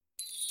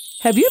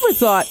Have you ever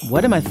thought,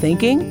 what am I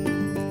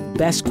thinking?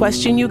 Best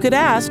question you could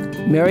ask.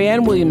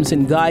 Marianne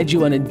Williamson guides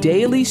you on a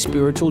daily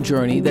spiritual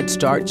journey that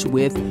starts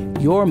with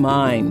your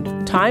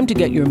mind. Time to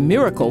get your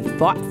miracle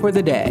thought for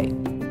the day.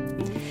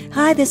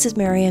 Hi, this is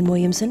Marianne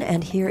Williamson,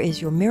 and here is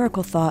your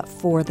miracle thought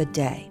for the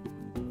day.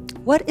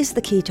 What is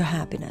the key to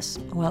happiness?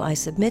 Well, I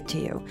submit to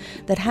you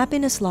that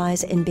happiness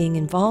lies in being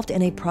involved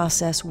in a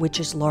process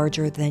which is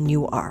larger than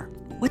you are.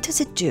 What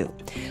does it do?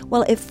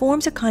 Well, it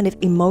forms a kind of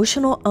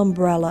emotional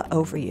umbrella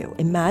over you.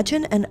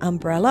 Imagine an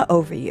umbrella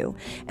over you,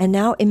 and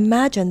now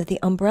imagine that the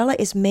umbrella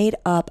is made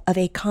up of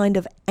a kind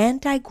of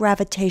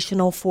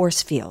anti-gravitational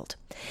force field.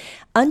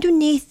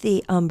 Underneath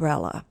the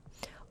umbrella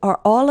are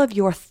all of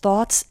your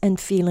thoughts and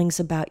feelings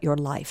about your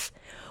life.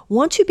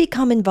 Once you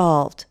become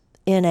involved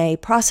in a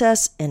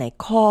process, in a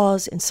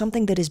cause, in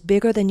something that is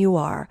bigger than you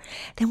are,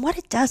 then what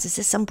it does is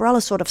this umbrella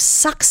sort of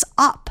sucks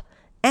up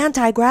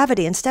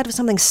anti-gravity. Instead of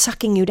something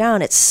sucking you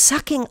down, it's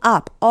sucking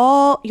up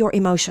all your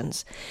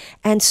emotions.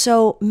 And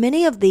so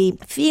many of the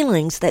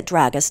feelings that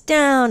drag us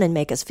down and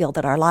make us feel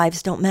that our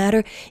lives don't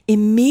matter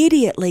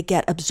immediately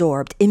get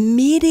absorbed,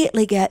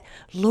 immediately get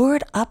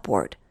lured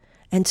upward.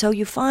 And so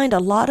you find a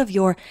lot of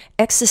your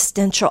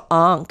existential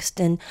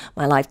angst and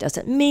my life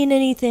doesn't mean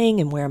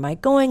anything and where am I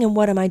going and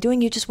what am I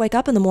doing? You just wake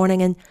up in the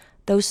morning and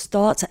those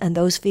thoughts and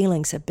those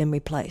feelings have been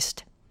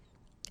replaced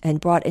and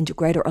brought into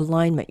greater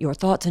alignment. Your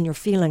thoughts and your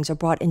feelings are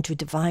brought into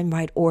divine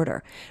right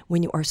order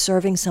when you are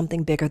serving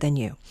something bigger than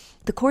you.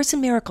 The Course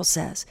in Miracles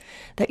says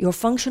that your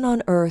function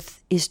on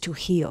earth is to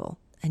heal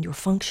and your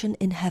function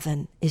in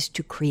heaven is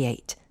to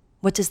create.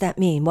 What does that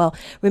mean? Well,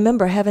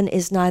 remember, heaven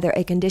is neither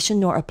a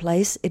condition nor a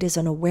place. It is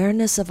an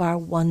awareness of our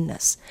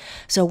oneness.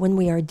 So when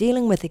we are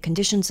dealing with the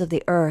conditions of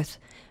the earth,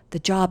 the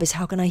job is,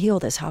 how can I heal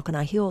this? How can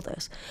I heal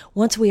this?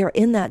 Once we are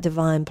in that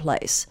divine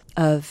place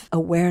of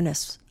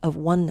awareness, of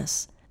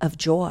oneness, of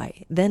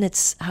joy, then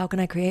it's, how can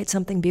I create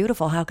something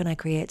beautiful? How can I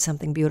create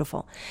something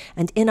beautiful?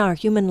 And in our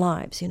human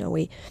lives,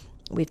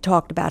 we've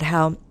talked about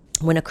how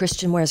when a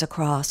Christian wears a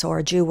cross or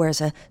a Jew wears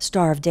a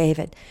Star of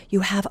David, you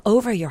have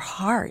over your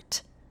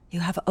heart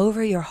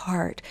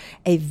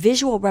a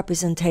visual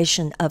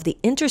representation of the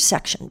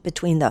intersection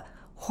between the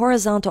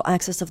horizontal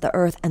axis of the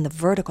earth and the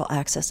vertical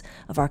axis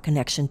of our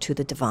connection to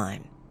the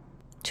divine.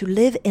 To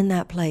live in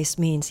that place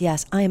means,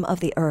 yes, I am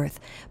of the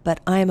earth, but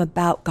I am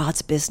about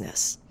God's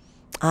business.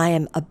 I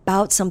am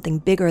about something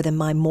bigger than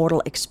my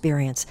mortal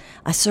experience.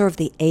 I serve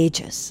the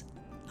ages.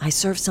 I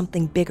serve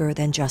something bigger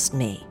than just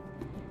me.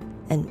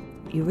 And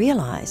you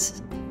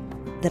realize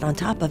that on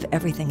top of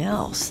everything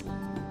else,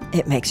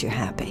 it makes you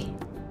happy.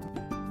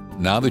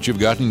 Now that you've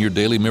gotten your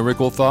daily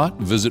miracle thought,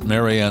 visit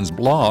Marianne's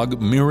blog,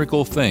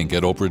 Miracle Think,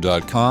 at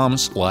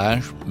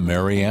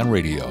oprah.com/Marianne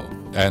Radio.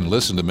 And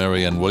listen to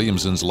Marianne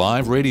Williamson's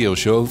live radio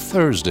show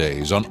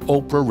Thursdays on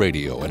Oprah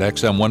Radio at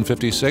XM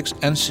 156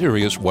 and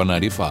Sirius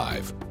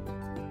 195.